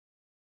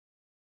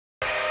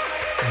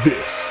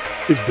This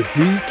is the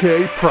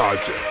DK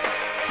Project,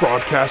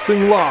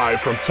 broadcasting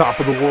live from Top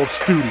of the World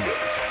Studios,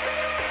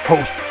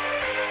 hosted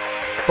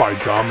by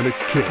Dominic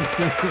King.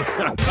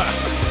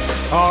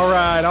 All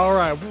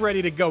right, we're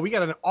ready to go. We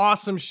got an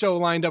awesome show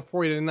lined up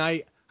for you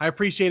tonight. I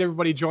appreciate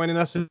everybody joining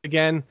us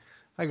again.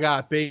 I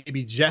got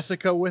baby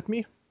Jessica with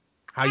me.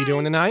 How you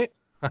doing tonight?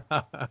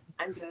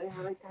 I'm good.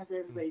 How's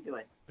everybody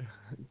doing?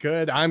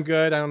 Good. I'm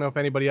good. I don't know if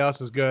anybody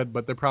else is good,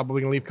 but they're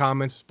probably going to leave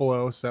comments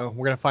below, so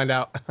we're going to find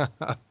out.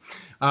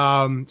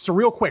 So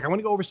real quick, I want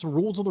to go over some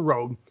rules of the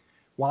road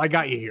while I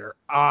got you here.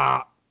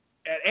 At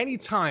any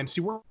time,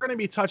 see, we're going to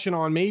be touching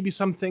on maybe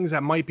some things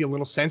that might be a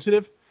little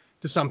sensitive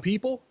to some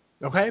people,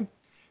 okay?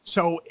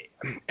 So,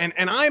 and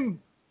I'm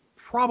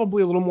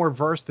probably a little more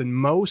versed than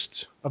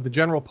most of the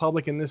general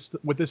public in this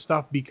with this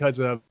stuff because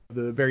of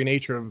the very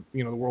nature of,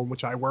 the world in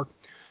which I work.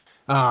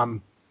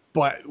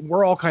 But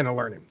we're all kind of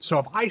learning. So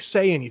if I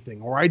say anything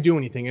or I do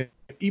anything,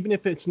 even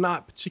if it's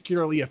not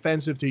particularly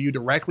offensive to you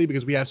directly,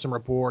 because we have some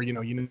rapport, you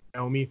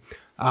know me,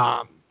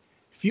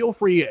 feel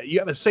free. You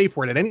have a safe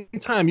word at any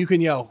time. You can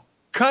yell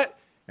cut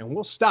and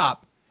we'll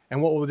stop. And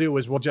what we'll do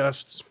is we'll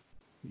just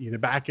either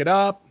back it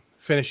up,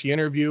 finish the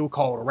interview,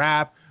 call it a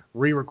wrap,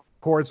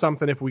 re-record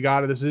something if we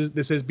got it.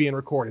 This is being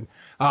recorded.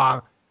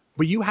 But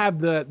you have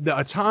the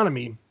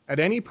autonomy at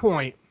any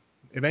point.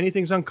 If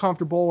anything's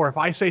uncomfortable, or if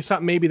I say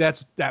something maybe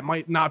that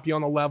might not be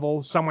on the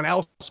level someone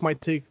else might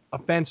take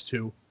offense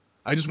to,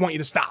 I just want you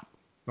to stop.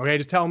 Okay,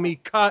 just tell me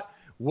cut,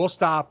 we'll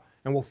stop,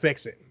 and we'll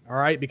fix it. All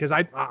right, because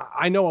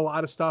I know a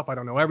lot of stuff. I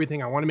don't know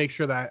everything. I want to make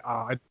sure that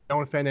I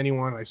don't offend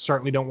anyone. I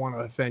certainly don't want to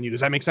offend you. Does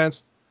that make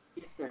sense?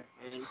 Yes, sir.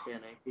 I understand.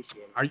 I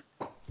appreciate it. Are you?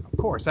 Of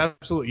course,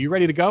 absolutely. You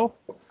ready to go?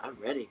 I'm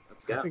ready.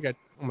 Let's go. I think I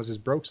almost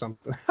just broke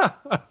something.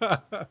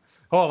 Hold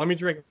on, let me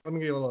drink. Let me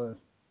get a little of this.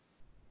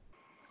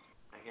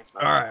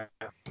 All right.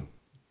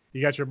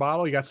 You got your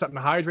bottle? You got something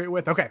to hydrate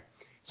with? Okay.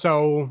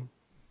 So,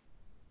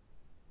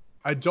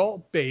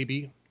 adult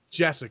baby,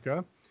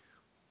 Jessica,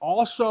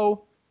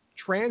 also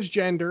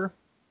transgender,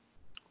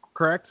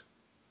 correct?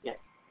 Yes.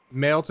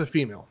 Male to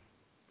female.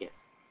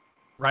 Yes.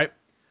 Right?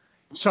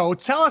 So,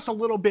 tell us a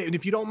little bit, and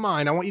if you don't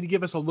mind, I want you to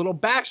give us a little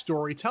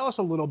backstory. Tell us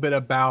a little bit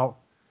about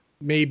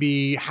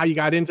maybe how you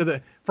got into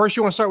the... First,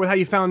 you want to start with how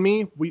you found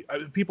me?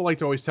 People like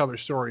to always tell their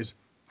stories.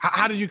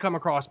 How did you come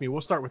across me?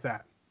 We'll start with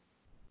that.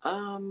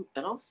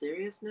 In all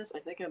seriousness, I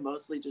think I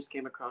mostly just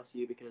came across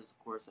you because, of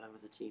course, I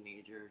was a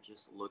teenager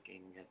just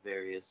looking at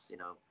various,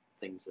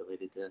 things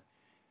related to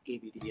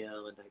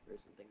ABDL and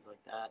diapers and things like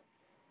that.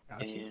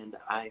 Gotcha. And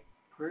I'm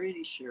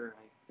pretty sure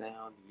I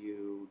found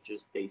you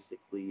just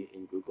basically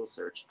in Google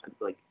search.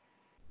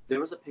 There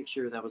was a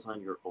picture that was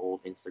on your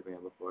old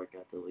Instagram before it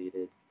got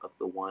deleted of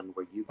the one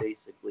where you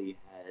basically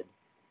had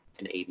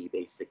an AB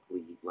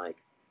basically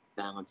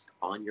balanced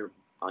on your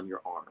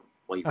arm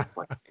while you were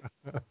flexing.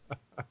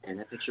 And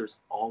that picture's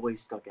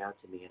always stuck out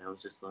to me, and I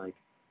was just like,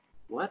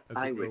 what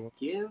I would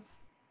give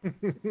to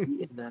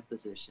be in that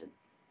position.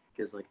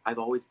 Because I've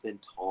always been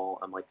tall.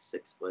 I'm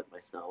 6 foot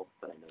myself,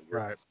 but I know you're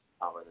right.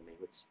 taller than me,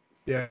 which is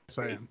yes,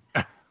 I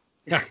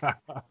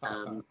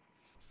am.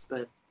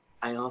 But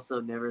I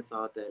also never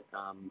thought that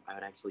I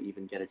would actually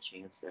even get a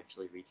chance to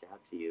actually reach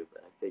out to you.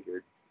 But I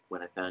figured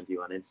when I found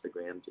you on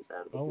Instagram, just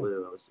out of the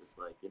blue, I was just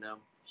like,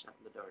 shot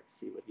in the dark,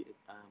 see what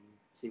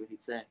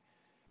he'd say.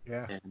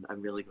 Yeah. And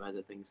I'm really glad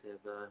that things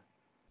have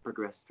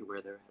progressed to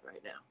where they're at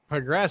right now.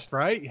 Progressed,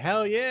 right?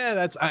 Hell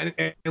yeah.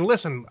 And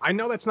listen, I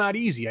know that's not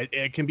easy.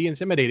 It can be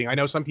intimidating. I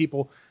know some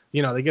people,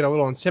 they get a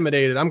little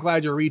intimidated. I'm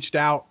glad you reached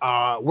out.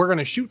 We're going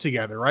to shoot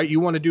together, right? You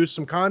want to do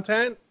some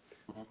content,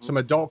 some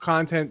adult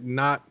content,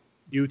 not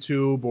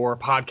YouTube or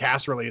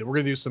podcast related. We're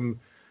going to do some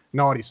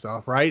naughty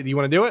stuff, right? You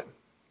want to do it?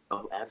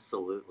 Oh,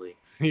 absolutely.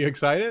 You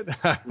excited?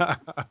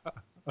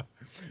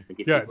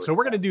 Good. So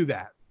we're going to do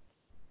that.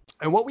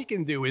 And what we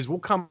can do is we'll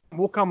come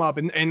up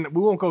and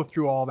we won't go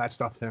through all that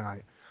stuff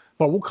tonight,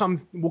 but we'll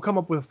come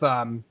up with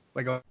a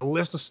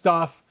list of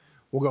stuff.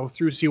 We'll go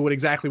through, see what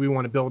exactly we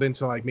want to build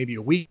into maybe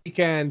a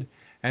weekend,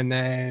 and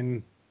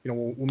then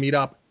we'll meet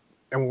up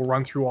and we'll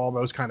run through all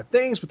those kind of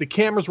things with the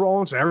cameras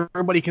rolling so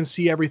everybody can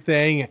see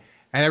everything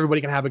and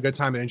everybody can have a good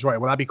time and enjoy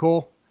it. Will that be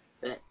cool?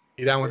 Yeah.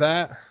 You down with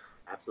that?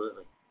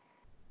 Absolutely.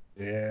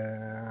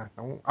 Yeah.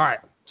 All right.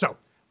 So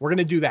we're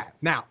gonna do that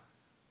now.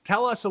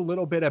 Tell us a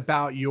little bit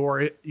about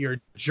your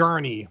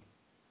journey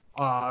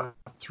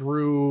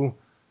through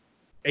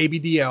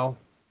ABDL,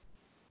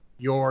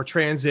 your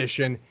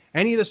transition,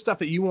 any of the stuff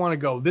that you want to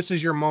go. This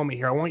is your moment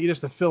here. I want you just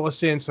to fill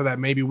us in so that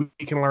maybe we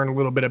can learn a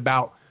little bit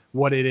about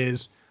what it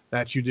is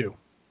that you do.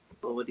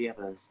 Well, do you have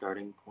a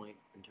starting point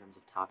in terms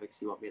of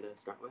topics you want me to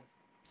start with?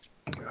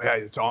 Yeah,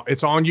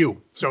 it's on you.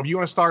 So if you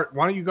want to start,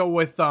 why don't you go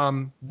with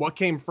what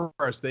came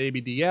first, the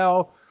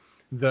ABDL,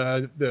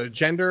 the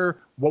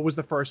gender? What was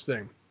the first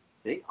thing?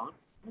 They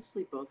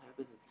honestly both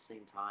happened at the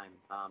same time.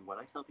 When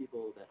I tell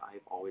people that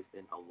I've always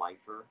been a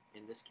lifer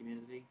in this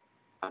community,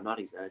 I'm not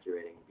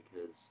exaggerating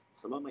because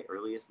some of my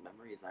earliest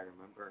memories I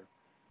remember,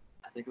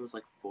 I think it was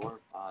 4 or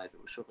 5. It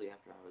was shortly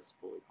after I was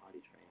fully potty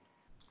trained.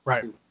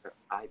 Right.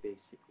 I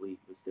basically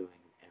was doing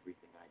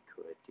everything I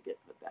could to get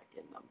put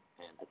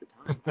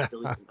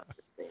still didn't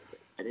understand it.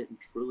 I didn't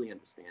truly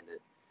understand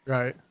it.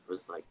 Right. I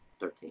was like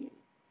 13,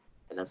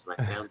 and that's when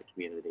I found the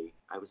community.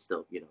 I was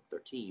still,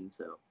 13,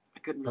 so I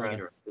couldn't really Right.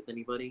 interact with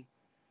anybody.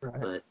 Right.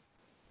 But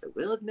I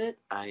will admit,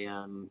 I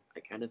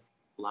kind of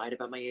lied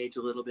about my age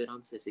a little bit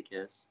on Sissy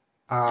Kiss.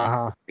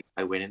 Uh-huh.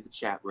 I went in the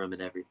chat room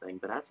and everything,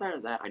 but outside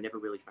of that, I never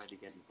really tried to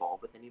get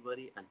involved with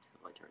anybody until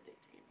I turned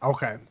 18.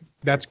 Okay.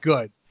 That's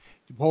good.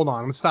 Hold on.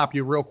 I'm going to stop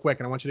you real quick,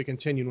 and I want you to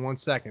continue in 1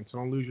 second, so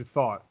don't lose your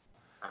thought.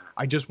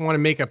 I just want to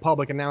make a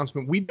public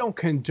announcement. We don't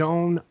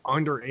condone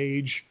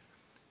underage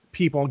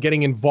people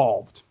getting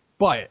involved,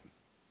 but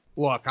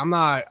look,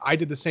 I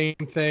did the same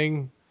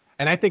thing.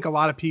 And I think a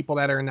lot of people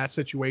that are in that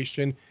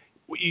situation,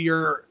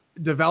 you're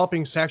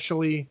developing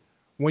sexually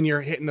when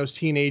you're hitting those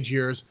teenage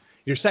years.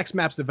 Your sex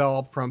maps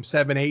develop from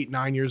 7, 8,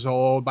 9 years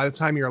old. By the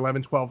time you're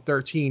 11, 12,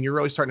 13, you're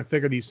really starting to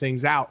figure these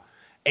things out.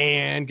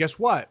 And guess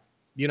what?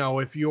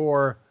 If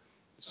you're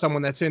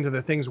someone that's into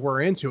the things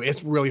we're into,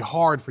 it's really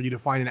hard for you to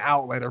find an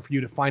outlet or for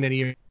you to find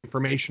any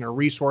information or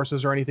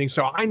resources or anything.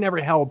 So I never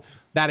held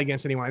that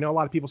against anyone. I know a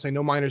lot of people say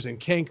no minors in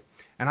kink,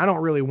 and I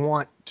don't really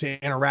want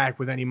to interact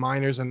with any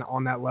minors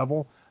on that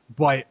level,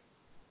 but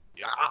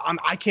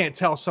I can't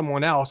tell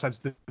someone else that's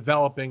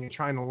developing and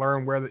trying to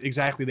learn where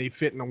exactly they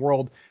fit in the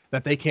world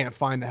that they can't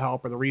find the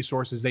help or the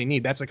resources they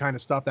need. That's the kind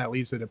of stuff that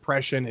leads to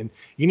depression. And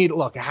you need to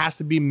look, it has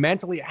to be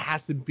mentally, it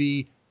has to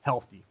be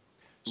healthy.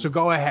 So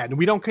go ahead.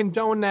 We don't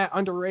condone that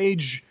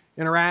underage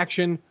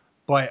interaction,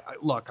 but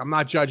look, I'm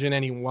not judging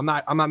anyone.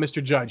 I'm not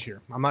Mr. Judge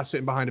here. I'm not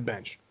sitting behind a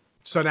bench.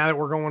 So now that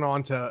we're going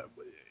on to,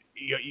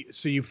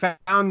 so you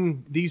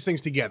found these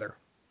things together.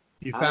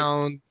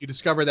 You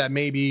discovered that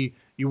maybe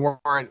you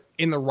weren't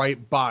in the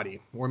right body,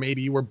 or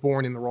maybe you were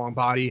born in the wrong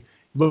body,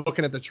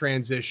 looking at the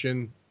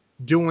transition,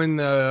 doing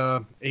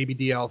the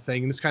ABDL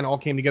thing. And this kind of all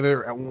came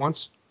together at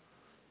once.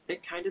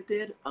 It kind of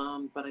did,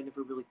 but I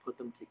never really put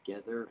them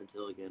together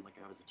until, again, like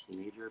I was a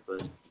teenager.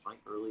 But my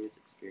earliest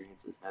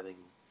experiences having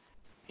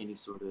any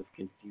sort of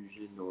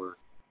confusion or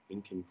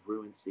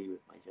incongruency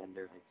with my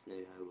gender, I'd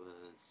say I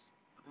was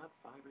about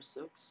 5 or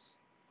 6.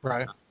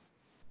 Right.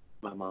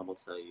 My mom will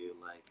tell you,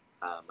 like,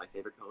 my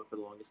favorite color for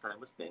the longest time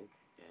was pink,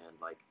 and,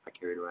 like, I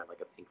carried around,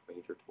 like, a Pink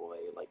Ranger toy,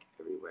 like,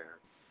 everywhere.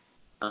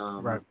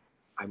 Right.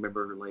 I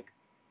remember, like,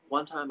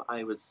 one time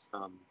I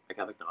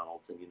got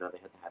McDonald's, and, they had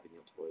the Happy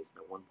Meal toys,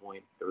 and at one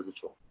point there was a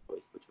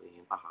choice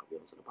between a Hot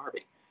Wheels and a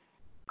Barbie.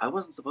 I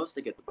wasn't supposed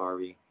to get the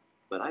Barbie,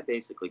 but I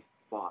basically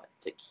fought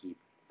to keep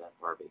that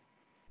Barbie.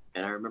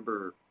 And I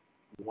remember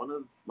one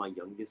of my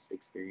youngest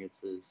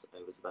experiences,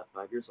 I was about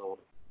 5 years old,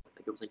 I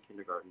think it was in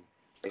kindergarten.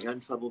 I got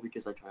in trouble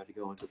because I tried to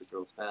go into the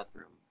girls'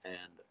 bathroom, and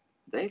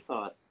they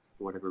thought,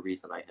 for whatever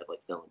reason, I had, like,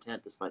 ill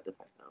intent, despite the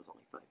fact that I was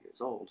only 5 years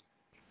old.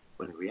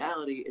 But in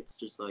reality, it's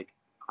just like,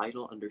 I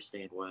don't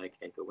understand why I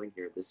can't go in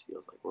here. This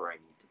feels like where I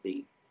need to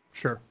be.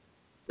 Sure.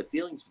 The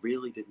feelings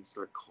really didn't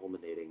start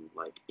culminating,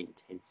 like,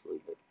 intensely,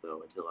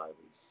 though, until I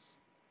was,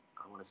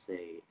 I want to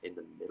say, in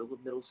the middle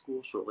of middle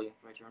school, shortly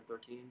after I turned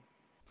 13.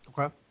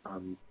 Okay.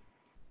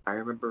 I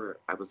remember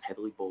I was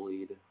heavily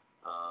bullied.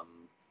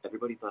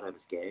 Everybody thought I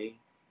was gay.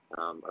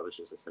 I was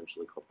just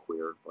essentially called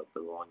queer, like, for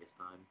the longest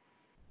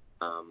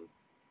time.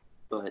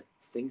 But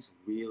things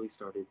really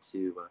started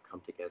to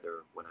come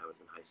together when I was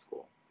in high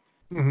school.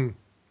 Mm-hmm.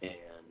 And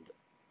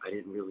I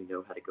didn't really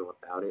know how to go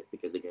about it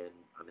because, again,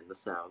 I'm in the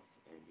South,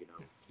 and,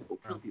 people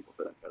kill people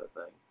for that kind of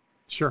thing.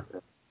 Sure.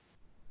 So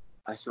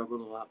I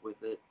struggled a lot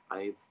with it.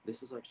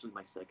 This is actually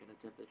my second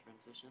attempt at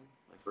transition.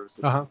 My first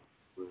attempt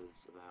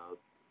was about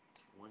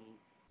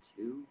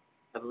 22,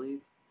 I believe.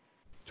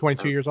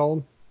 22 years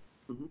old?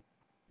 Mm-hmm.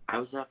 I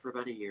was out for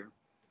about a year.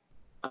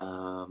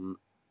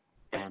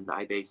 And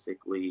I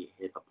basically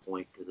hit a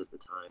point because at the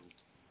time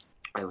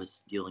I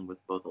was dealing with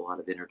both a lot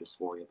of inner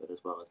dysphoria, but as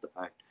well as the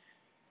fact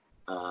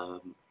I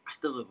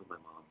still live with my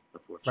mom,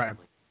 unfortunately.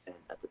 Right. And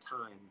at the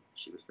time,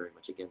 she was very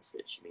much against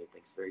it. She made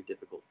things very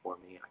difficult for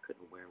me. I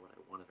couldn't wear what I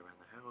wanted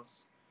around the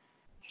house.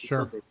 She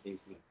still did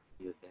things me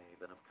a day,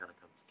 but I've kind of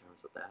come to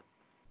terms with that.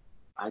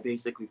 I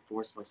basically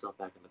forced myself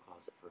back in the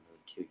closet for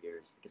another 2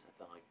 years because I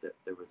felt like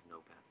there was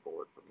no path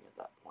forward for me at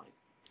that point.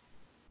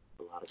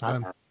 A lot of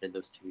stuff happened in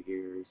those 2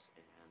 years,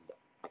 and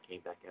I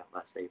came back out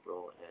last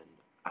April, and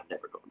I'm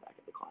never going back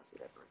in the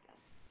closet ever again.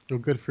 Well,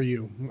 good for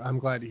you. I'm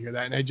glad to hear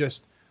that. And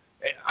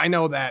I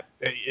know that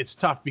it's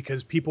tough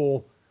because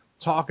people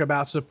talk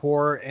about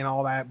support and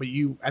all that, but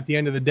at the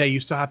end of the day, you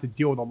still have to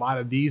deal with a lot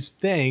of these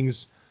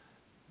things,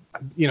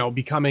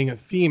 becoming a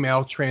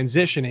female,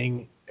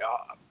 transitioning,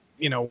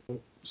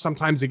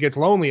 sometimes it gets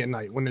lonely at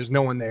night when there's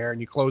no one there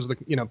and you close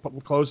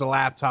the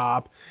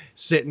laptop,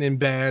 sitting in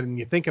bed, and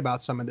you think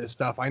about some of this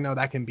stuff. I know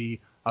that can be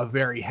a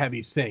very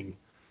heavy thing.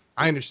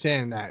 I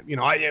understand that,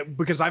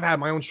 because I've had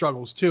my own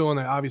struggles too, and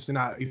they're obviously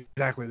not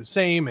exactly the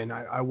same. And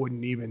I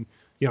wouldn't even,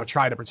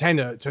 try to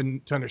pretend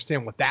to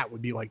understand what that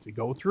would be like to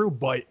go through.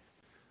 But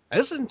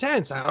this is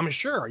intense. I'm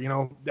sure,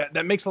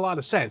 that makes a lot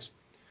of sense.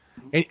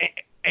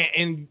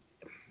 And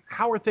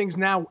how are things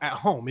now at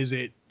home?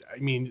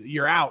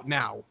 You're out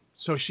now,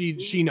 so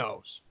she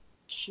knows.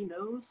 She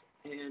knows,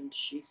 and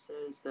she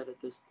says that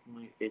at this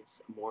point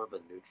it's more of a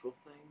neutral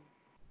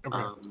thing.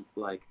 Okay.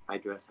 Like I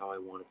dress how I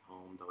want at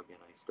home, though again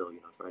I still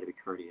try to be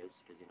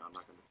courteous because I'm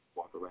not going to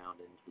walk around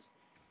in just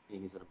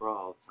panties and a bra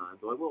all the time.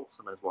 Though I will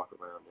sometimes walk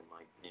around in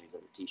like panties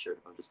and a t-shirt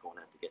if I'm just going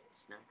out to get a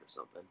snack or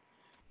something.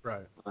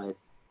 Right. But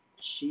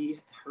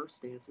her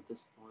stance at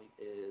this point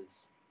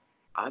is,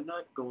 I'm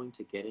not going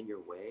to get in your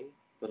way,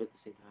 but at the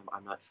same time,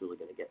 I'm not truly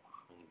going to get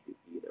behind you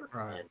either.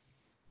 Right. And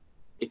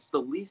it's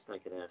the least I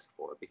can ask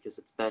for because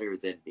it's better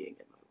than being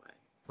in my way.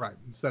 Right.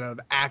 Instead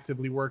of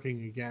actively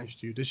working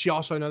against you. Does she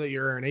also know that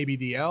you're an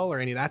ABDL or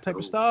any of that type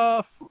of No,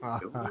 stuff?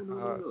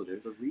 no.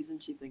 There's a reason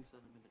she thinks that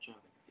I'm in a job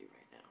interview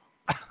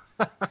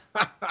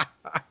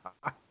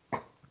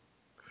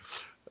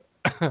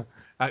right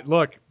now.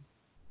 Look,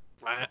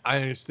 I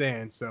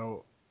understand.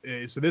 So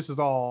this is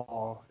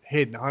all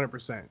hidden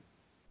 100%.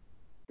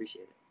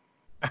 Appreciate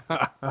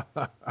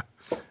it.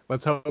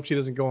 Let's hope she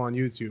doesn't go on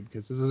YouTube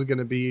because this is going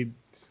to be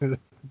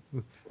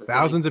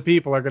thousands of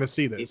people are going to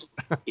see this.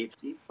 If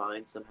she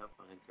somehow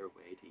finds her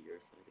way to your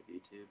side of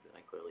YouTube, then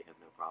I clearly have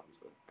no problems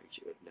with her.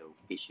 She would have no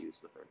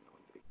issues with her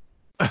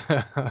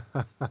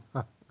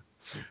knowing.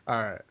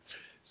 All right.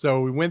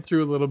 So we went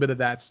through a little bit of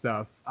that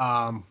stuff.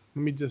 Let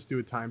me just do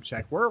a time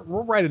check. We're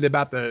right at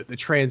about the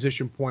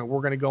transition point.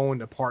 We're going to go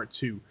into part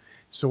 2.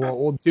 So what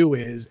we'll do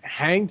is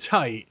hang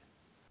tight,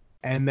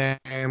 and then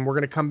we're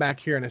going to come back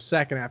here in a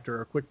second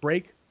after a quick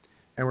break,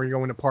 and we're going to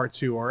go into part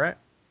 2. All right?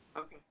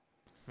 Okay.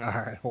 All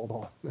right. Hold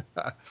on.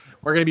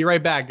 We're going to be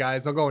right back,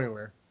 guys. Don't go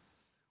anywhere.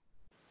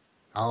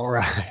 All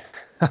right.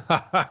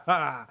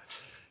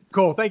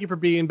 Cool. Thank you for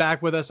being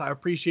back with us. I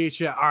appreciate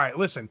you. All right.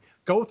 Listen,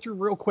 go through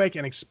real quick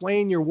and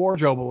explain your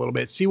wardrobe a little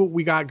bit. See what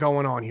we got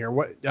going on here.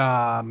 What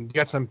you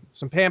got some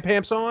Pam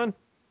Pams on?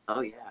 Oh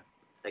yeah,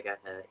 I got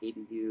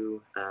ABU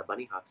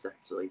bunny hops,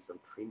 actually some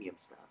premium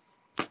stuff.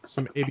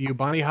 Some ABU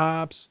bunny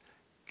hops.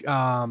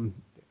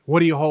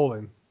 What are you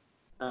holding?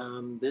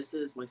 This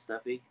is my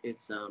stuffy.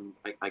 It's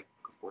I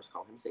of course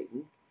call him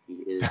Satan. He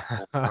is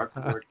Dark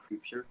Lord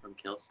Creepsure from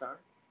Killstar.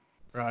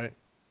 Right.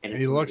 And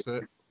he looks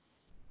it.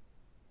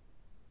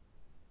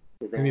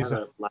 Because they have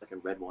a black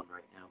and red one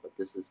right now, but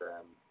this was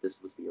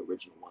the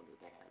original one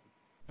that they had.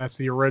 That's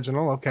the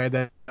original. Okay,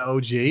 the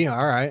OG.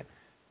 All right.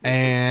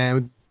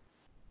 And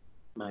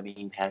my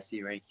main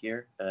passy right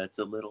here. It's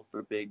a little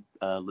for big,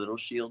 little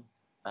shield,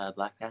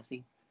 black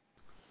passy.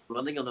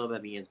 One thing you'll know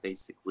about me is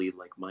basically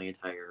like my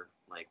entire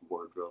like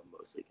wardrobe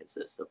mostly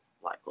consists of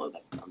black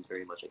clothing. I'm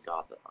very much a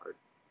goth at heart.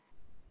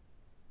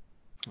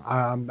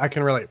 I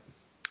can relate.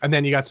 And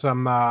then you got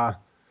some.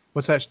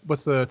 What's that?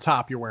 What's the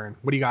top you're wearing?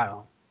 What do you got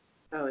on?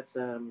 Oh, it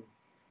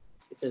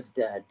says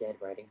Dead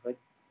Riding Hood,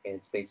 and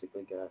it's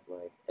basically got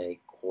like a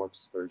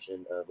corpse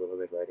version of Little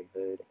Red Riding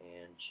Hood,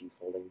 and she's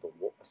holding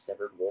a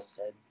severed wolf's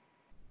head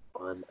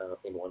on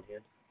in one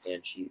hand,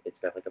 and it's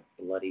got like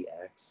a bloody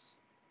axe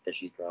that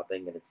she's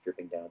dropping, and it's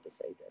dripping down to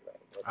say Dead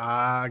Riding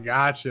Hood.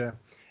 Gotcha.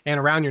 And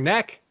around your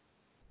neck?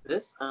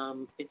 This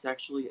it's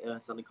actually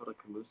something called a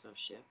Camuso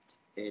shift.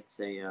 It's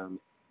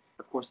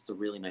of course, it's a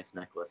really nice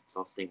necklace. It's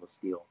all stainless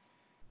steel,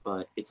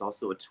 but it's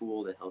also a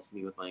tool that helps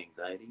me with my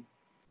anxiety.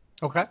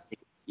 Okay.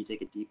 You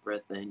take a deep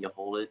breath in, you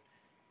hold it,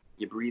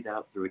 you breathe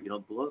out through it. You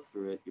don't blow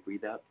through it, you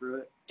breathe out through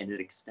it, and it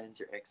extends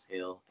your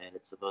exhale, and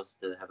it's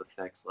supposed to have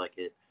effects like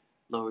it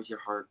lowers your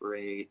heart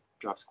rate,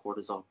 drops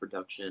cortisol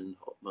production,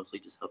 mostly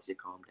just helps you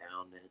calm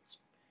down, and it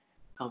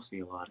helps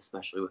me a lot,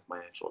 especially with my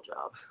actual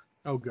job.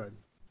 Oh, good.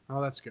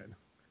 Oh, that's good.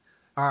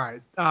 All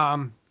right.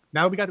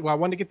 Now that we got, I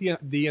wanted to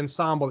get the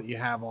ensemble that you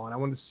have on. I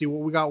wanted to see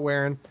what we got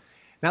wearing.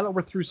 Now that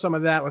we're through some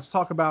of that, let's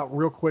talk about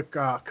real quick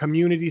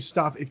community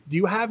stuff. Do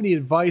you have any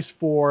advice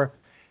for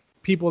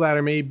people that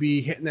are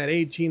maybe hitting that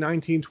 18,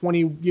 19,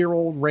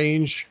 20-year-old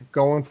range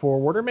going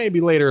forward, or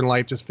maybe later in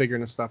life just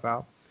figuring this stuff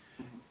out?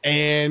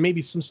 And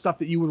maybe some stuff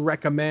that you would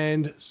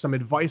recommend, some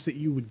advice that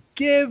you would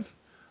give.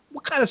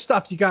 What kind of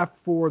stuff you got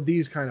for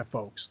these kind of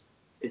folks?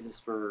 Is this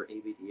for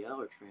ABDL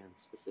or trans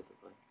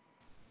specifically?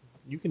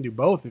 You can do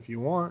both if you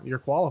want. You're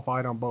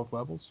qualified on both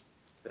levels.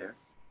 Fair.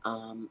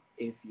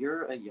 If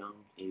you're a young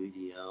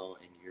ABDL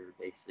and you're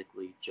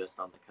basically just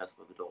on the cusp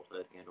of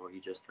adulthood or you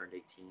just turned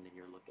 18 and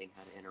you're looking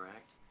how to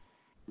interact,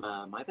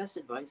 my best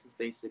advice is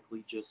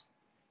basically just,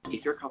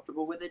 if you're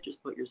comfortable with it,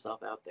 just put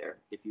yourself out there.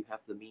 If you have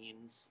the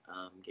means,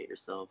 get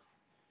yourself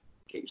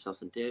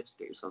some dips,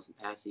 get yourself some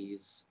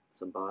passies,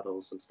 some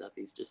bottles, some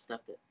stuffies, just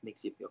stuff that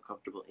makes you feel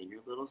comfortable in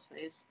your little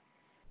space.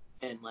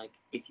 And like,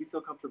 if you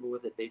feel comfortable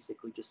with it,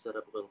 basically just set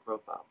up a little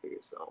profile for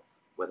yourself,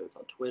 whether it's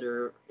on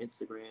Twitter or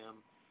Instagram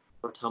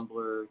or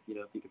Tumblr,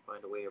 if you can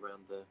find a way around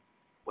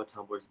what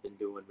Tumblr's been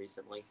doing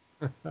recently.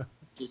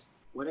 Just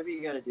whatever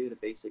you got to do to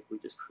basically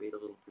just create a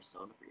little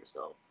persona for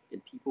yourself,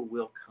 and people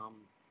will come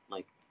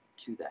like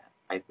to that.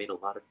 I've made a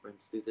lot of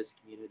friends through this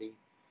community,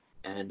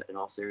 and in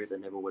all seriousness,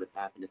 it never would have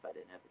happened if I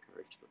didn't have the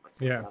courage to put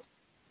myself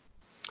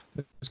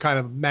out. It's kind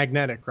of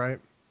magnetic, right?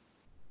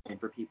 And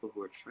for people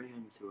who are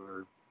trans, who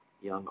are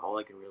young, all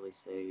I can really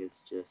say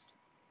is just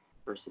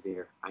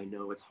persevere. I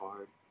know it's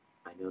hard.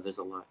 I know there's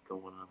a lot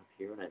going on up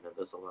here, and I know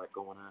there's a lot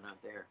going on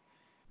out there.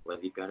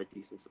 whether you've got a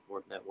decent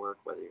support network,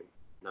 whether or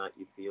not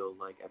you feel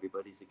like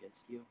everybody's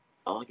against you.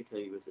 All I can tell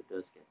you is it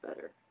does get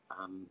better.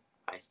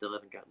 I still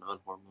haven't gotten on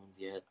hormones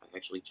yet. I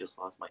actually just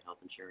lost my health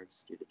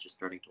insurance due to just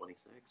turning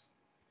 26.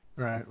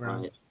 Right.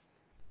 But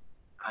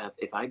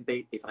if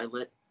I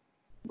let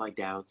my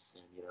doubts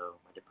and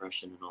my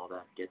depression and all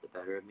that get the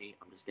better of me,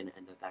 I'm just gonna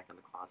end up back in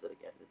the closet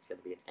again. It's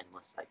gonna be an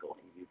endless cycle,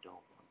 and you don't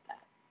want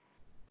that.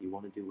 You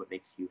want to do what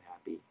makes you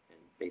happy and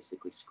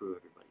basically screw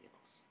everybody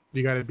else.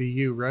 You got to be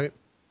you, right?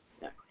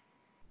 Exactly.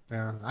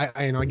 Yeah,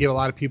 I give a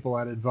lot of people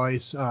that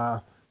advice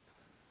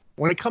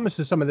when it comes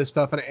to some of this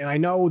stuff, and I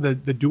know the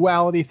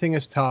duality thing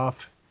is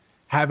tough.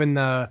 Having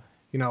the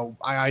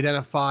I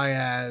identify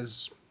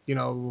as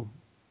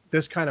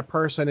this kind of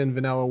person in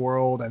vanilla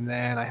world, and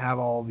then I have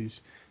all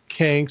these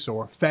kinks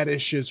or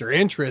fetishes or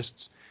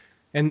interests,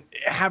 and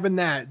having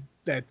that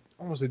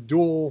almost a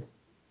dual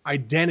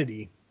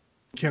identity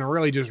can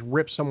really just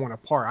rip someone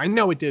apart. I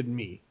know it did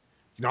me.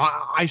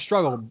 I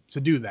struggled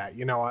to do that.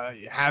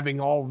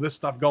 Having all this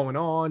stuff going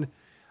on,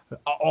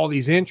 all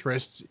these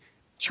interests,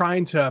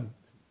 trying to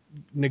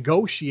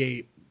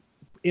negotiate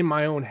in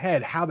my own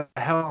head how the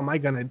hell am I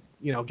going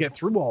to get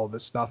through all of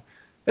this stuff.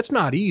 It's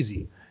not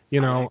easy.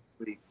 I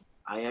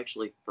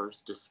actually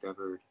first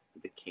discovered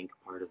the kink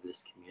part of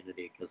this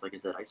community because, like I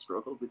said, I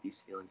struggled with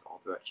these feelings all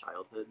throughout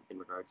childhood in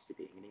regards to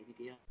being an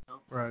ABDL.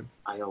 Right.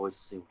 I always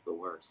assumed the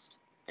worst,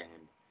 and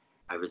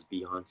I was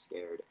beyond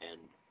scared. And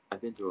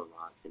I've been through a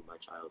lot in my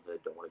childhood.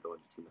 Don't want to go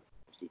into too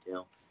much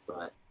detail,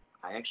 but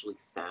I actually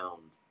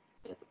found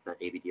that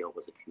ABDL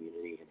was a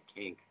community and a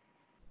kink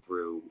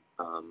through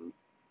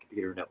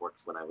computer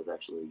networks when I was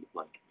actually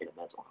in a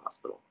mental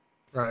hospital.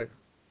 Right.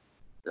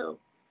 So,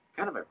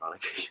 kind of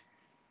ironic,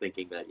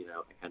 thinking that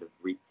I kind of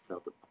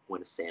felt a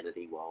point of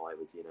sanity while I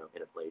was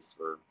in a place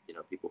for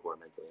people who are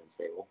mentally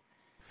unstable.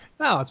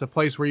 No, it's a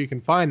place where you can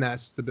find that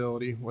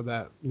stability or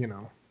that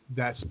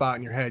that spot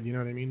in your head. You know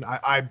what I mean?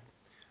 I've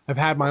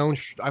had my own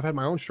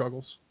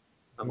struggles.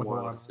 I'm more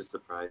or less just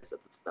surprised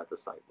that the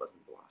site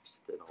wasn't blocked.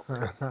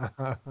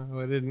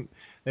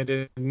 They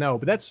didn't know,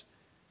 but that's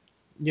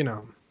I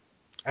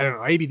don't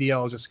know.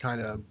 ABDL is just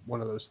kind of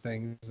one of those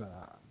things.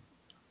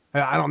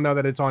 I don't know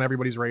that it's on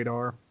everybody's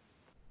radar.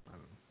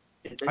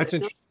 It's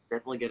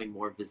definitely getting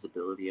more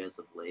visibility as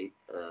of late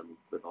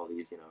with all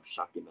these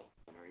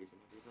shockumentaries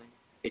and everything.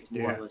 It's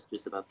more or less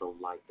just about the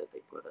light that they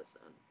put us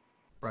in.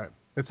 Right.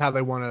 That's how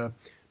they want to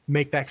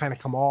make that kind of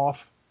come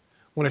off.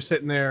 When they're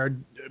sitting there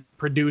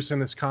producing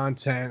this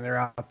content, they're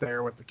out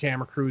there with the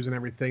camera crews and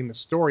everything, the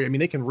story. I mean,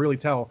 they can really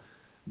tell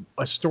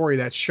a story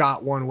that's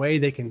shot one way.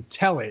 They can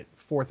tell it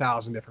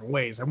 4,000 different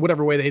ways. And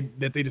whatever way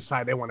they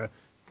decide they want to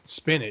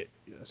spin it,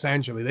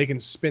 essentially, they can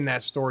spin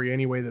that story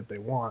any way that they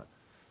want.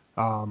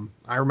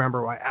 I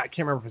remember, I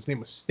can't remember if his name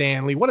was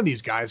Stanley. One of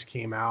these guys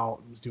came out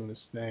and was doing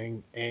this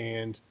thing,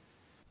 and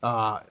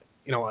a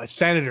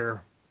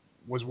senator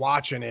was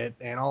watching it,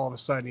 and all of a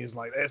sudden he's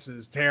like, "This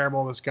is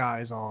terrible. This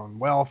guy's on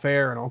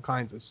welfare and all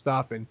kinds of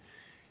stuff," and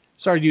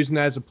started using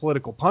that as a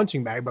political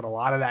punching bag. But a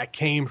lot of that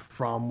came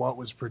from what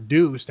was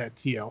produced at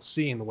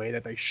TLC and the way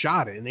that they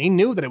shot it, and they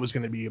knew that it was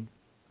going to be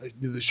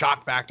the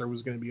shock factor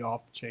was going to be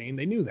off the chain.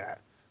 They knew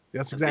that.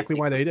 That's exactly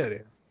why they did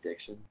it.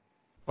 Addiction.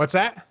 What's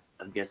that?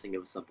 I'm guessing it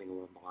was something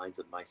along the lines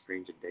of My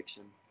Strange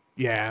Addiction.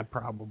 Yeah,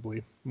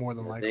 probably more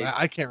than likely.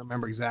 I can't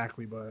remember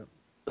exactly, but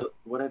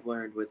what I've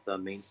learned with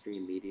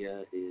mainstream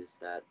media is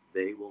that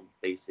they will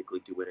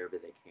basically do whatever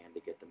they can to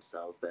get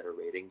themselves better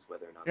ratings,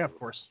 whether or not of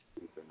course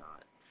truth or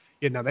not.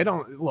 Yeah, no, they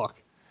don't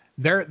look.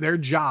 Their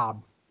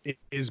job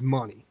is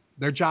money.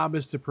 Their job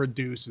is to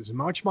produce as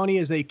much money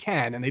as they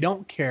can, and they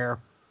don't care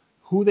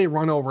who they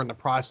run over in the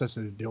process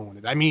of doing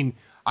it. I mean,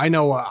 I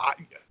know a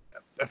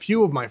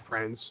few of my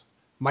friends,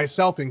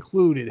 myself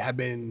included, have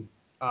been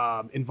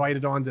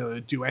invited on to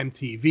do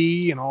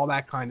MTV and all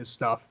that kind of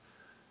stuff.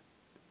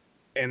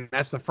 And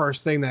that's the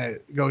first thing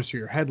that goes through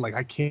your head. Like,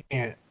 I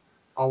can't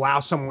allow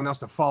someone else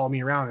to follow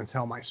me around and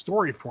tell my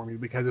story for me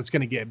because it's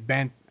going to get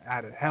bent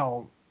out of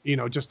hell,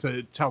 just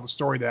to tell the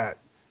story that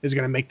is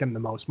going to make them the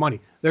most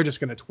money. They're just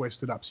going to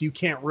twist it up. So you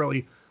can't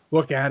really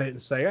look at it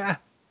and say,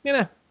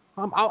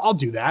 I'll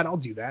do that. I'll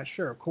do that.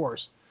 Sure, of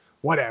course.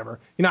 Whatever.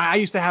 I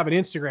used to have an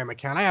Instagram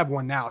account. I have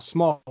one now, a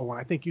small one.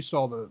 I think you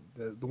saw the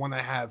one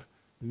that I have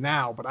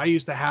now, but I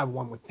used to have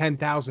one with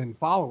 10,000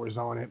 followers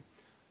on it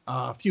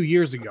a few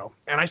years ago.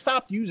 And I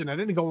stopped using it. I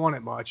didn't go on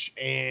it much,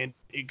 and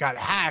it got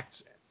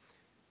hacked.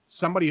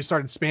 Somebody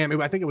started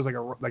spamming. I think it was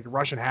like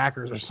Russian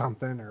hackers or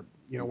something, or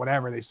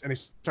whatever. They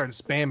started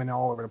spamming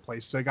all over the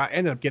place. So it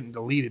ended up getting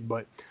deleted.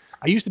 But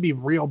I used to be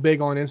real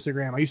big on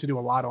Instagram. I used to do a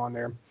lot on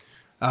there.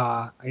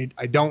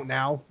 I don't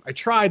now. I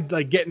tried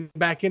getting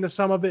back into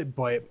some of it,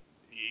 but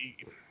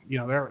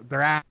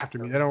they're after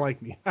me. They don't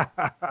like me.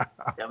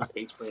 That was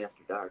HPlay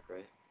After Dark,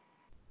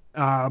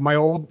 right? My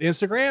old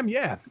Instagram,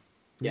 yeah.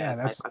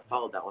 I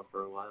followed that one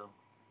for a while.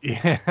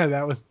 Yeah,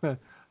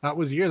 that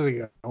was years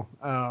ago.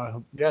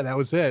 Yeah, that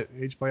was it.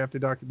 HPlay After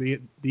Dark. The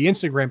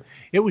Instagram,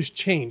 it was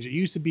changed. It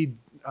used to be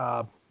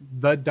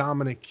the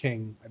Dominic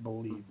King, I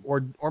believe,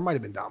 or might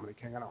have been Dominic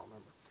King. I don't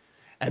remember.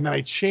 And then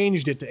I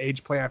changed it to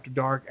Age Play After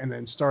Dark, and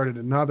then started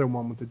another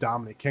one with the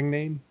Dominic King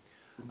name.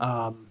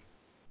 But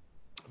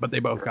they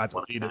both got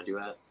deleted. Found you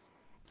at?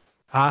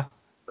 Huh?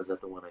 Was that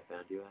the one I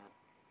found you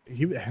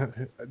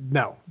at?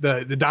 No,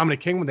 the Dominic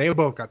King one, they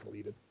both got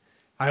deleted.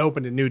 I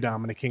opened a new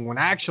Dominic King one.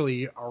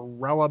 Actually,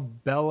 Arella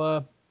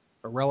Bell.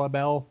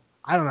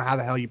 I don't know how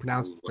the hell you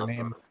pronounce her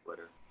name. On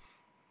Twitter.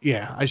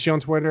 Yeah, is she on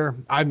Twitter?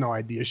 I have no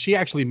idea. She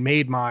actually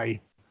made my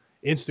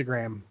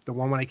Instagram, the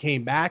one when I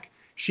came back.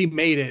 She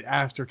made it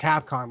after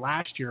Capcom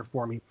last year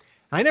for me.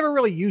 I never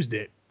really used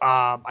it.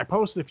 I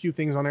posted a few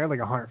things on there, like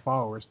 100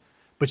 followers,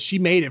 but she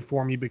made it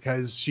for me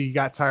because she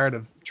got tired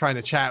of trying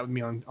to chat with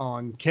me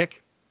on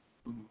Kick.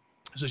 Mm-hmm.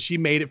 So she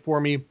made it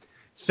for me,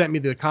 sent me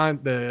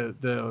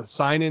the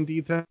sign-in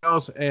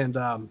details, and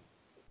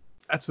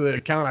that's the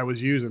account I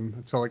was using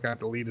until it got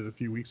deleted a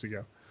few weeks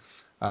ago.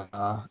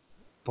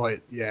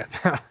 But yeah,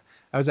 that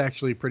was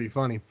actually pretty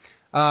funny.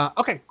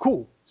 Okay,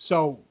 cool.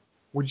 So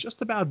we're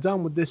just about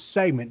done with this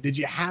segment. Did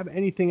you have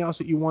anything else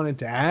that you wanted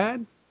to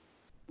add?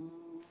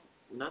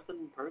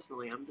 Nothing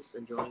personally. I'm just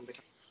enjoying the.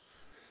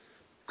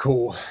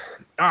 Cool.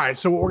 All right,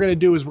 so what we're going to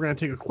do is we're going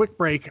to take a quick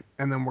break,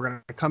 and then we're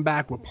going to come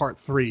back with part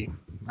 3.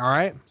 All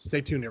right?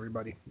 Stay tuned,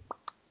 everybody.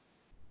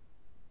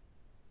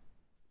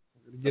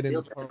 I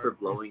feel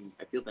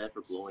bad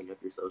for blowing up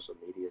your social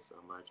media so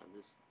much. I'm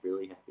just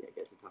really happy I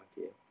get to talk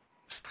to you.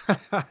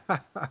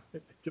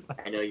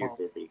 I know you're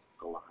busy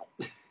a lot.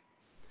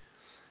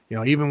 You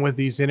know, even with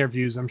these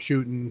interviews, I'm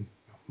shooting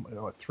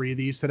 3 of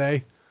these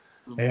today.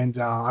 And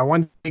I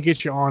wanted to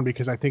get you on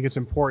because I think it's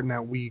important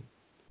that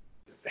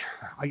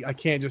I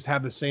can't just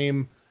have the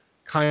same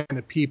kind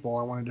of people.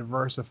 I want to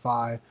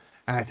diversify.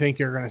 And I think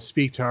you're going to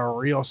speak to a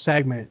real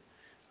segment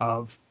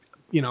of,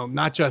 you know,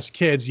 not just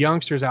kids,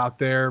 youngsters out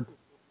there,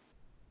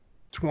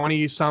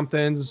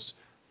 20-somethings,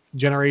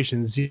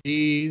 Generation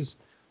Zs,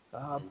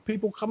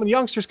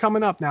 youngsters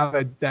coming up now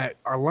that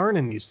are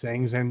learning these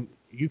things. And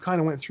you kind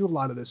of went through a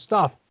lot of this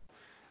stuff.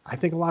 I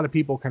think a lot of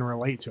people can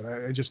relate to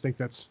it. I just think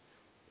that's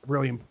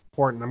really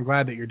important. I'm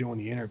glad that you're doing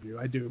the interview.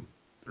 I do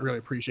really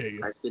appreciate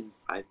you.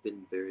 I've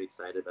been very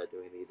excited about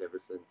doing these ever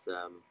since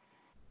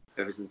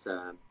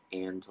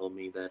Anne told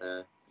me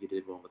that you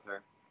did one with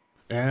her.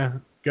 Yeah,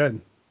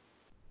 good.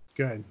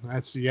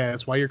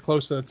 That's why you're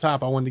close to the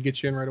top. I wanted to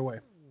get you in right away.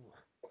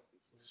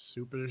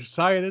 Super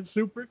excited.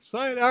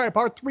 All right,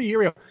 part 3. Here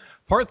we go.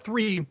 Part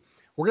 3.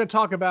 We're going to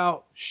talk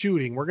about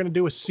shooting. We're going to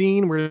do a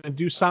scene. We're going to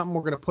do something.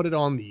 We're going to put it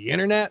on the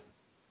internet.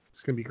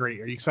 It's going to be great.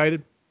 Are you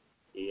excited?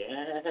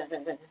 Yeah.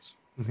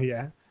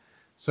 Yeah.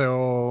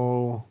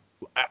 So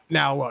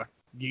now look,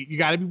 you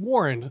got to be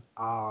warned.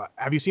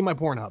 Have you seen my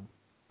Pornhub?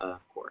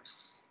 Of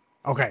course.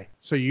 Okay.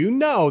 So you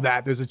know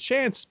that there's a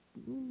chance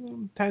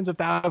tens of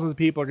thousands of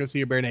people are going to see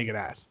your bare naked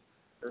ass.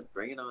 Sure,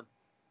 bring it on.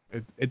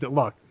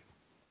 Look,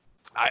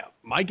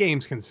 my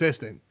game's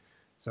consistent.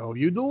 So if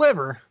you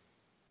deliver,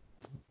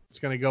 it's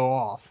going to go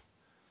off.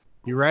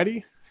 You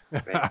ready?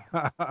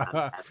 Absolutely.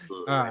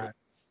 All ready. right.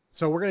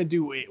 So we're going to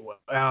do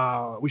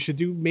we should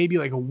do maybe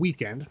like a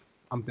weekend,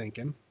 I'm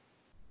thinking.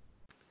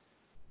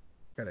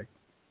 Gotta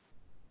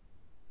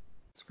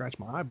scratch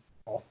my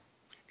eyeball.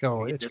 Got a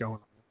little itch going.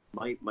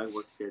 My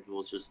work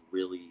schedule is just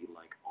really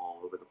like all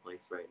over the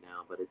place right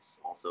now, but it's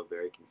also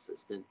very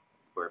consistent.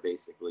 Where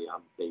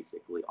I'm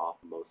basically off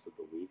most of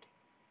the week.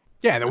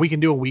 Yeah, that we can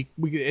do a week.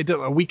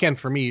 A weekend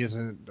for me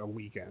isn't a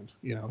weekend.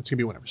 You know, it's gonna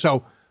be whatever.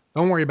 So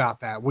don't worry about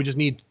that. We just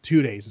need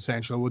 2 days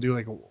essentially. We'll do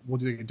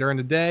it during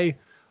the day,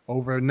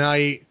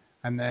 overnight,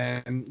 and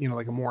then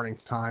like a morning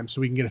time,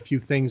 so we can get a few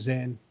things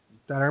in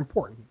that are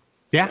important.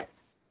 Yeah.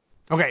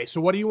 Okay.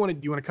 So what do you want to do?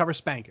 You want to cover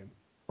spanking,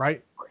 right?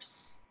 Of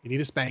course. You need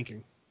a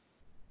spanking.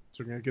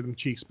 So we're gonna give them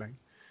cheek spank.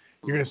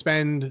 You're gonna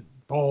spend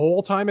the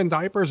whole time in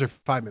diapers or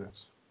 5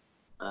 minutes?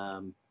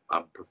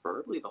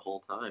 Preferably the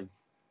whole time.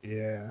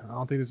 Yeah, I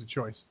don't think there's a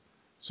choice.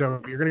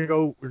 So we're gonna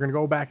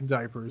go back in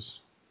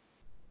diapers.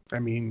 I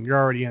mean, you're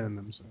already in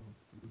them, so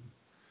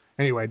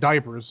anyway,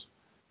 diapers,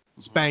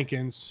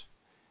 spankings,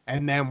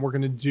 and then we're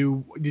gonna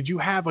do. Did you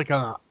have like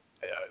a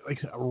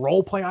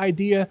role play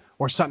idea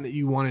or something that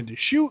you wanted to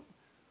shoot,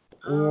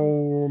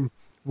 or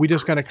we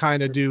just gonna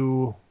kind of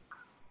do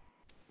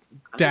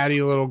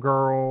daddy little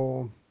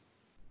girl?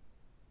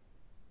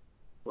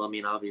 Well, I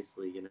mean,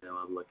 obviously,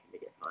 I'm looking to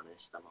get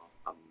punished.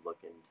 I'm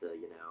looking to,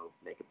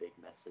 make a big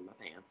mess in my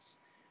pants.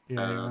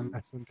 Yeah,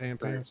 mess in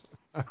pants.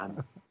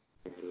 I'm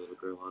a little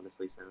girl.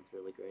 Honestly, sounds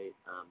really great.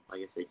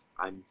 Like I said,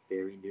 I'm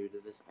very new to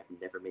this.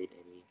 I've never made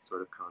any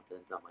sort of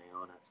content on my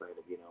own outside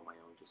of my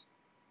own just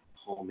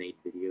homemade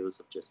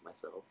videos of just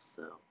myself.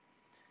 So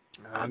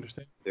I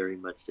understand. I'm very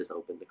much just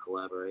open to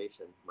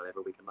collaboration.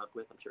 Whatever we come up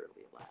with, I'm sure it'll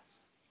be a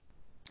blast.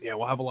 Yeah,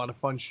 we'll have a lot of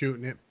fun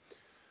shooting it.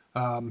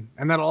 And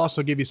that'll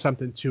also give you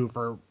something too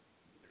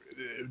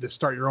to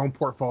start your own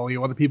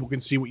portfolio. Other people can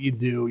see what you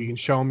do. You can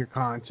show them your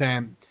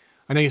content.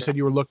 I know you said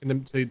you were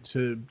looking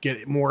to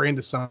get more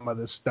into some of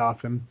this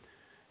stuff, and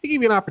it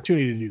give you an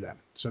opportunity to do that.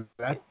 So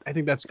I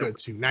think that's good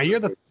too. Now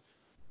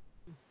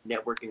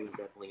networking is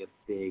definitely a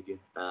big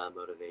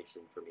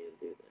motivation for me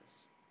to do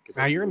this because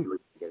now I you're really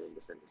get in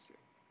this industry.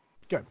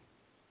 Good.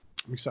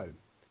 I'm excited.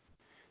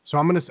 So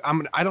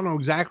I don't know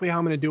exactly how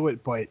I'm gonna do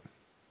it, but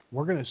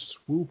we're gonna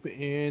swoop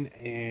in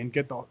and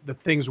get the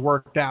things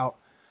worked out.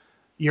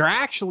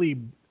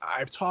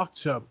 I've talked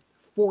to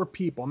 4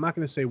 people. I'm not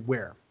gonna say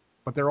where,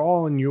 but they're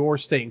all in your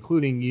state,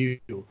 including you.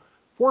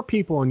 4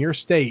 people in your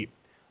state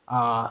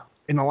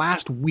in the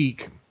last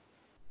week,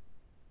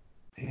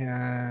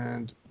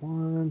 and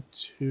 1,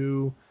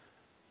 2,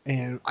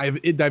 and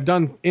I've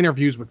done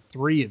interviews with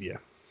 3 of you.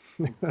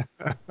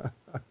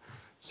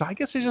 So I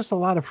guess there's just a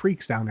lot of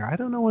freaks down there. I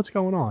don't know what's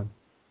going on.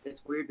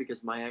 It's weird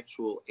because my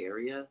actual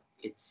area,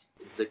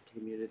 the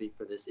community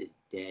for this is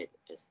dead.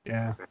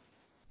 Yeah,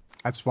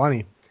 that's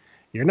funny.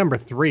 You're number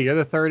 3. You're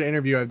the 3rd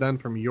interview I've done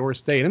from your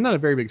state. And not a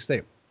very big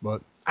state,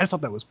 but I just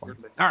thought that was funny.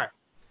 All right.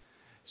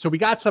 So we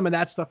got some of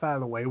that stuff out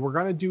of the way. We're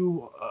going to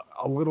do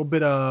a little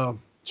bit of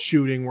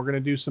shooting. We're going to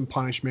do some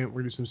punishment.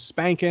 We're going to do some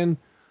spanking,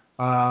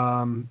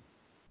 some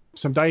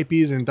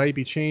diapers and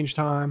diaper change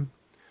time.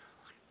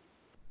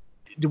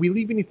 Do we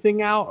leave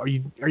anything out? Are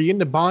you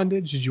into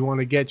bondage? Did you want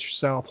to get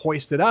yourself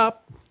hoisted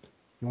up?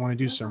 You want to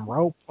do some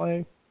role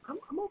play?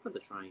 I'm open to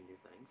trying new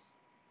things.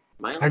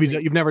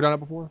 You've never done it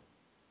before?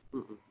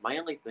 My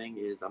only thing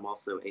is I'm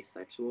also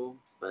asexual,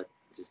 but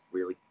just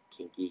really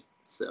kinky.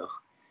 So,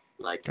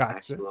 like,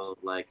 gotcha. Actual,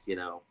 like,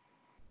 not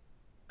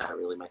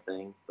really my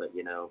thing. But,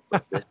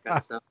 but this kind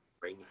of stuff,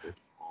 bring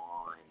it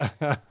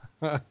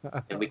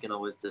on. And we can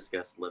always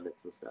discuss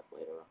limits and stuff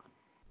later on.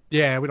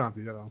 Yeah, we don't have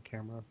to do that on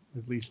camera.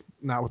 At least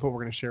not with what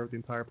we're going to share with the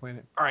entire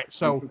planet. All right,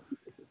 so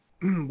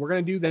we're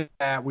going to do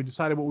that. We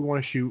decided what we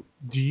want to shoot.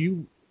 Do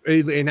you,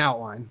 an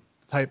outline,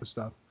 the type of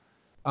stuff.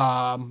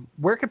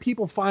 Where can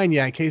people find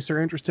you in case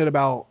they're interested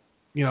about,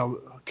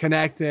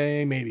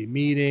 connecting, maybe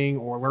meeting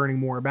or learning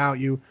more about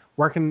you?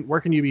 Where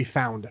can you be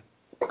found?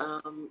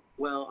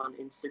 Well, on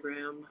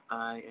Instagram,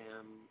 I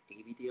am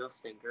ABDL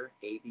Stinker,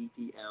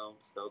 ABDL,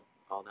 spelled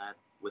all that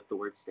with the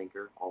word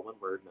stinker, all one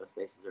word, no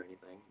spaces or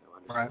anything, no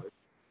underscores. Right.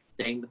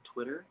 Same with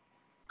Twitter.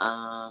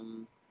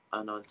 And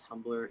on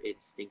Tumblr,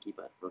 it's Stinky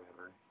Butt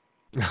Forever.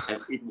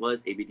 And it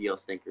was ABDL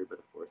Stinker, but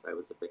of course I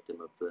was a victim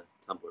of the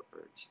Tumblr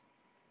purge.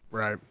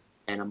 Right.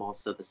 And I'm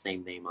also the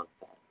same name on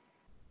that.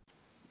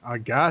 I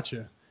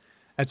gotcha.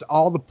 That's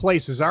all the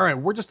places. All right,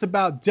 we're just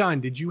about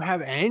done. Did you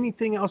have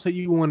anything else that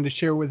you wanted to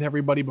share with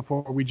everybody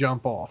before we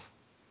jump off?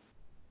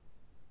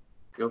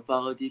 Go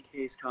follow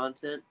DK's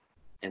content,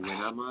 and when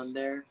I'm on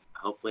there,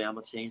 hopefully I'm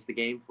going to change the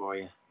game for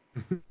you.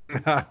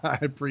 I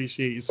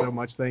appreciate you so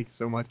much. Thank you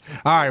so much.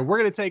 All right, we're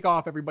going to take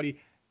off, everybody.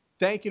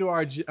 Thank you to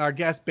our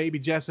guest, baby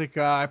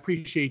Jessica. I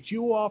appreciate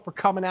you all for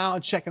coming out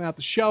and checking out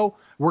the show.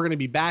 We're going to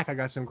be back. I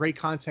got some great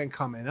content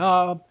coming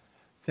up.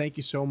 Thank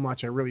you so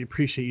much. I really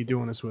appreciate you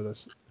doing this with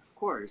us. Of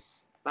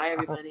course. Bye,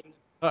 everybody.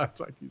 I'll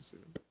talk to you soon.